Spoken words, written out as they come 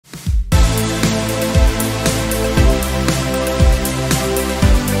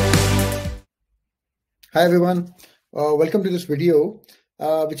Hi everyone, welcome to this video.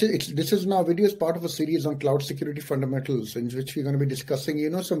 This is now video is part of a series on cloud security fundamentals, in which we're going to be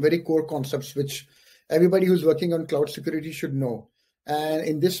discussing, some very core concepts which everybody who's working on cloud security should know. And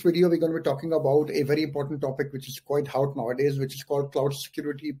in this video, we're going to be talking about a very important topic which is quite hot nowadays, which is called cloud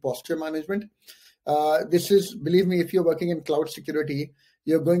security posture management. This is, believe me, if you're working in cloud security,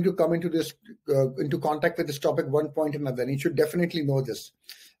 you're going to come into into contact with this topic one point or another, and you should definitely know this.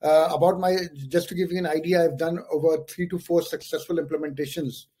 Just to give you an idea, I've done over 3 to 4 successful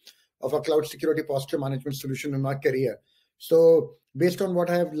implementations of a cloud security posture management solution in my career. So based on what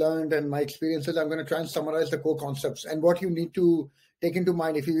I have learned and my experiences, I'm going to try and summarize the core concepts and what you need to take into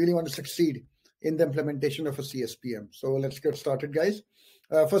mind if you really want to succeed in the implementation of a CSPM. So let's get started, guys.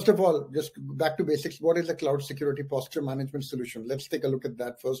 First of all, just back to basics. What is a cloud security posture management solution? Let's take a look at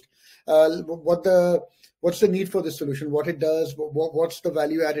that first. What's the need for this solution? What it does? What's the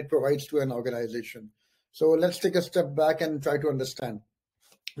value add it provides to an organization? So let's take a step back and try to understand.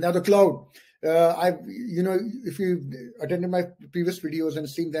 Now, the cloud. If you attended my previous videos and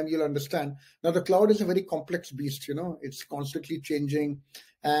seen them, you'll understand. Now, the cloud is a very complex beast. It's constantly changing,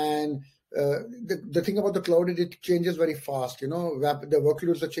 and the thing about the cloud is it changes very fast. The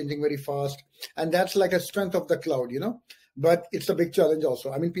workloads are changing very fast, and that's like a strength of the cloud. But it's a big challenge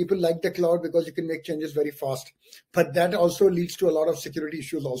also. I mean, people like the cloud because you can make changes very fast, but that also leads to a lot of security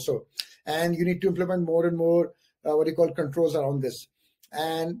issues also, and you need to implement more and more controls around this.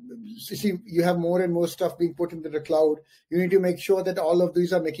 And see, you have more and more stuff being put into the cloud. You need to make sure that all of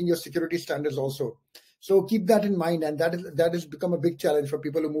these are making your security standards also. So keep that in mind, and that has become a big challenge for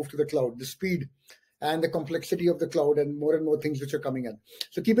people who move to the cloud, the speed and the complexity of the cloud and more things which are coming in.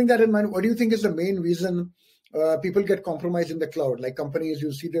 So keeping that in mind, what do you think is the main reason people get compromised in the cloud? Like companies,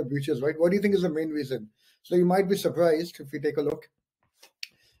 you see their breaches, right? What do you think is the main reason? So you might be surprised if we take a look.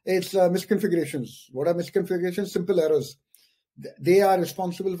 It's misconfigurations. What are misconfigurations? Simple errors. They are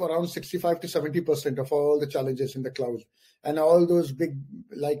responsible for around 65 to 70% of all the challenges in the cloud. And all those big,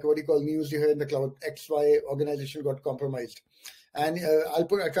 news you hear in the cloud, XY organization got compromised. And I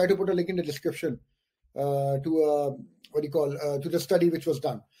try to put a link in the description to the study which was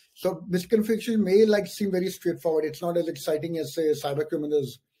done. So misconfiguration may seem very straightforward. It's not as exciting as, say, cyber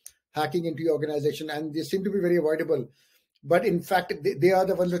criminals hacking into your organization, and they seem to be very avoidable. But in fact, they are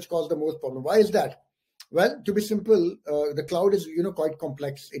the ones which cause the most problem. Why is that? Well, to be simple, the cloud is quite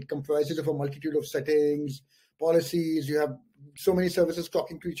complex. It comprises of a multitude of settings, policies. You have so many services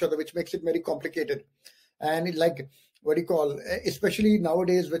talking to each other, which makes it very complicated. And especially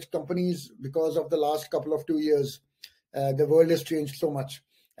nowadays, which companies, because of the last couple of 2 years, the world has changed so much,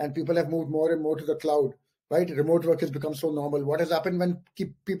 and people have moved more and more to the cloud. Right, remote work has become so normal. What has happened when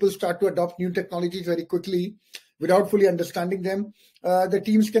people start to adopt new technologies very quickly, without fully understanding them, the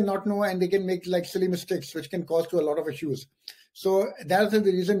teams cannot know, and they can make silly mistakes, which can cause to a lot of issues. So that's the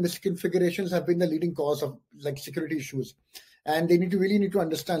reason misconfigurations have been the leading cause of security issues, and they really need to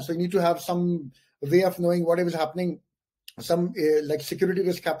understand. So you need to have some way of knowing what is happening. Some security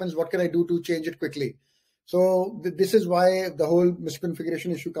risk happens. What can I do to change it quickly? So this is why the whole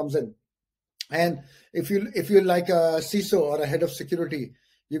misconfiguration issue comes in. And if you're like a CISO or a head of security,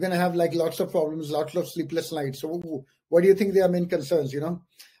 you're going to have lots of problems, lots of sleepless nights. So what do you think their main concerns? If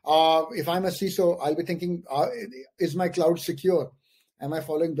I'm a CISO, I'll be thinking, is my cloud secure? Am I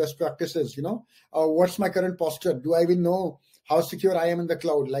following best practices? What's my current posture? Do I even know how secure I am in the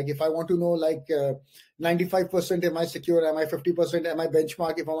cloud? If I want to know 95%, am I secure? Am I 50%? Am I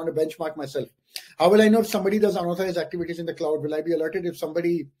benchmark? If I want to benchmark myself, how will I know if somebody does unauthorized activities in the cloud? Will I be alerted if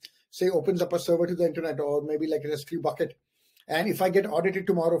somebody, say, opens up a server to the internet, or maybe a S3 bucket? And if I get audited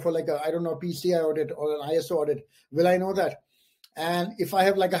tomorrow for PCI audit or an ISO audit, will I know that? And if I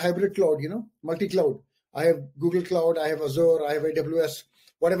have a hybrid cloud, multi-cloud, I have Google Cloud, I have Azure, I have AWS,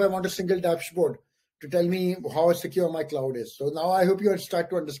 whatever, I want a single dashboard to tell me how secure my cloud is. So now I hope you start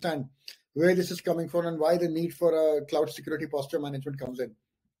to understand where this is coming from and why the need for a cloud security posture management comes in.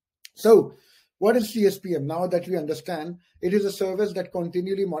 So what is CSPM? Now that we understand, it is a service that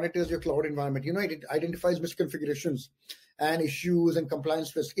continually monitors your cloud environment. It identifies misconfigurations and issues and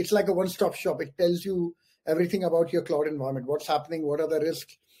compliance risks. It's like a one-stop shop. It tells you everything about your cloud environment, what's happening, what are the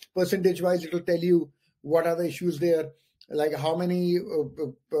risks. Percentage-wise, it will tell you what are the issues there, how many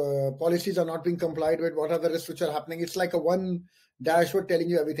policies are not being complied with, what are the risks which are happening. It's like a one dashboard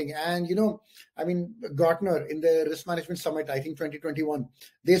telling you everything. And, Gartner in the Risk Management Summit, I think 2021,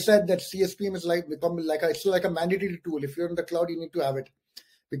 they said that CSPM is it's like a mandatory tool. If you're in the cloud, you need to have it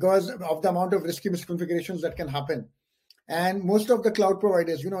because of the amount of risky misconfigurations that can happen. And most of the cloud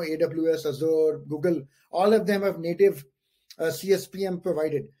providers, AWS, Azure, Google, all of them have native CSPM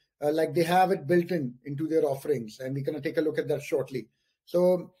provided. like they have it built into their offerings, and we're going to take a look at that shortly.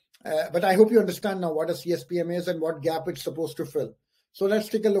 So, but I hope you understand now what a CSPM is and what gap it's supposed to fill. So let's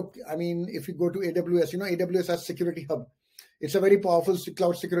take a look. I mean, if you go to AWS, AWS has Security Hub. It's a very powerful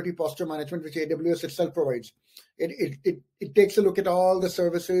cloud security posture management, which AWS itself provides. It takes a look at all the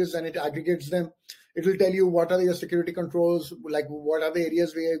services and it aggregates them. It will tell you what are your security controls, like what are the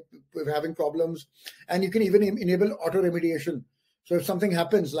areas where we're having problems. And you can even enable auto remediation. So if something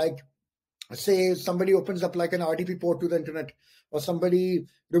happens, like say somebody opens up like an RDP port to the internet, or somebody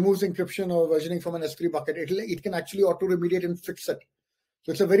removes encryption or versioning from an S3 bucket, it can actually auto remediate and fix it.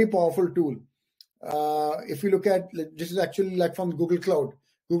 So it's a very powerful tool. If you look at, this is actually like from Google Cloud.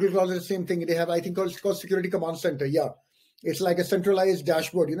 Google Cloud is the same thing. They have, I think, it's called Security Command Center. Yeah. It's like a centralized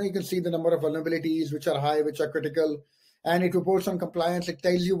dashboard. You can see the number of vulnerabilities, which are high, which are critical, and it reports on compliance. It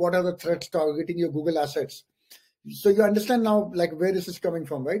tells you what are the threats targeting your Google assets. So you understand now, like, where this is coming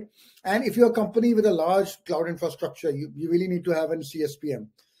from, right? And if you're a company with a large cloud infrastructure, you really need to have a CSPM.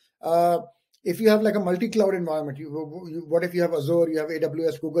 If you have like a multi-cloud environment, what if you have Azure, you have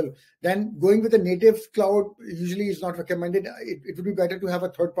AWS, Google, then going with a native cloud usually is not recommended. It would be better to have a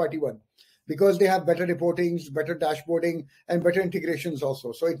third-party one because they have better reportings, better dashboarding, and better integrations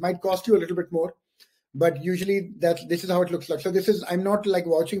also. So it might cost you a little bit more, but usually this is how it looks like. So I'm not like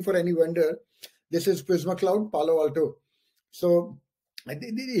vouching for any vendor. This is Prisma Cloud, Palo Alto. So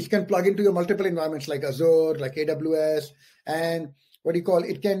it can plug into your multiple environments like Azure, like AWS, and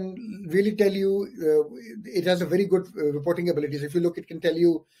it can really tell you, it has a very good reporting abilities. If you look, it can tell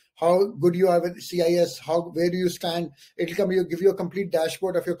you how good you are with CIS, where do you stand. It'll give you a complete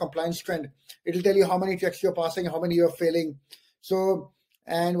dashboard of your compliance trend. It'll tell you how many checks you're passing, how many you're failing. So,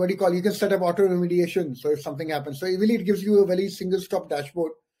 and you can set up auto remediation. So if something happens, so it gives you a very single stop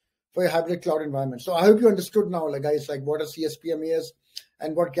dashboard for your hybrid cloud environment. So I hope you understood now, guys, like what a CSPM is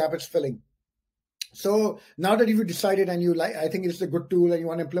and what gap it's filling. So now that you've decided and I think it's a good tool and you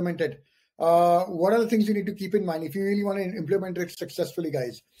want to implement it, what are the things you need to keep in mind if you really want to implement it successfully,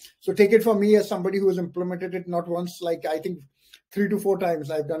 guys? So take it from me as somebody who has implemented it not once, like I think 3 to 4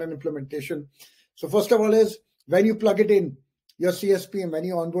 times I've done an implementation. So first of all is when you plug it in, your CSPM, when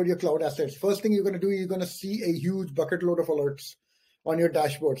you onboard your cloud assets, first thing you're going to do, you're going to see a huge bucket load of alerts on your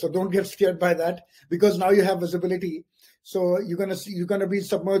dashboard. So don't get scared by that because now you have visibility. So you're gonna be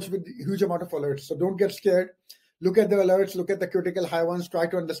submerged with a huge amount of alerts. So don't get scared. Look at the alerts, look at the critical high ones, try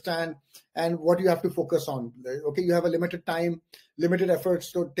to understand and what you have to focus on. Okay, you have a limited time, limited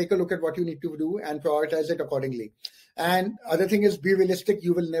efforts. So take a look at what you need to do and prioritize it accordingly. And other thing is be realistic.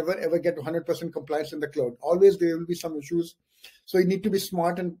 You will never ever get 100% compliance in the cloud. Always there will be some issues. So you need to be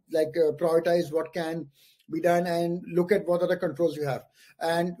smart and prioritize what can be done and look at what other controls you have.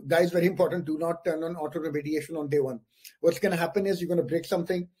 And guys, very important, do not turn on auto remediation on day one. What's going to happen is you're going to break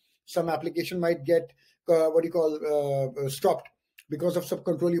something. Some application might get stopped because of some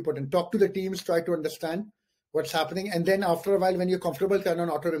control you put in. Talk to the teams, try to understand what's happening. And then after a while, when you're comfortable, turn on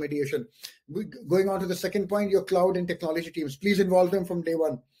auto remediation. Going on to the second point, your cloud and technology teams, please involve them from day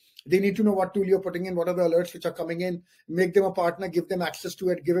one. They need to know what tool you're putting in, what are the alerts which are coming in, make them a partner, give them access to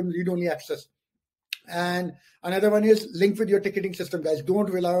it, give them read-only access. And another one is link with your ticketing system, guys.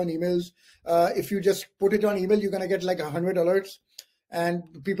 Don't rely on emails. If you just put it on email, you're going to get like 100 alerts and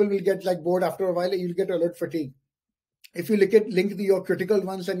people will get bored after a while. You'll get alert fatigue. If you link your critical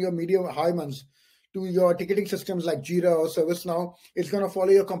ones and your medium high ones to your ticketing systems like Jira or ServiceNow, it's going to follow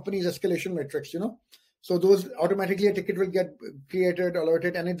your company's escalation metrics, So those automatically a ticket will get created,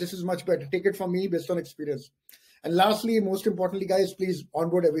 alerted, and this is much better. Take it from me based on experience. And lastly, most importantly, guys, please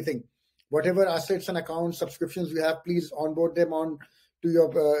onboard everything. Whatever assets and accounts, subscriptions you have, please onboard them on to your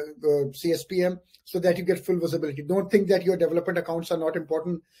CSPM so that you get full visibility. Don't think that your development accounts are not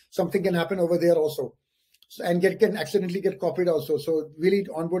important. Something can happen over there also. And can accidentally get copied also. So really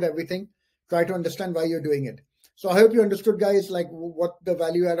onboard everything. Try to understand why you're doing it. So I hope you understood, guys, like what the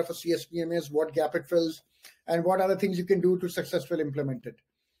value add of a CSPM is, what gap it fills, and what other things you can do to successfully implement it.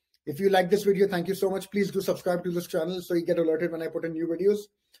 If you like this video, thank you so much. Please do subscribe to this channel so you get alerted when I put in new videos.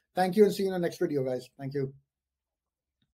 Thank you and see you in the next video, guys. Thank you.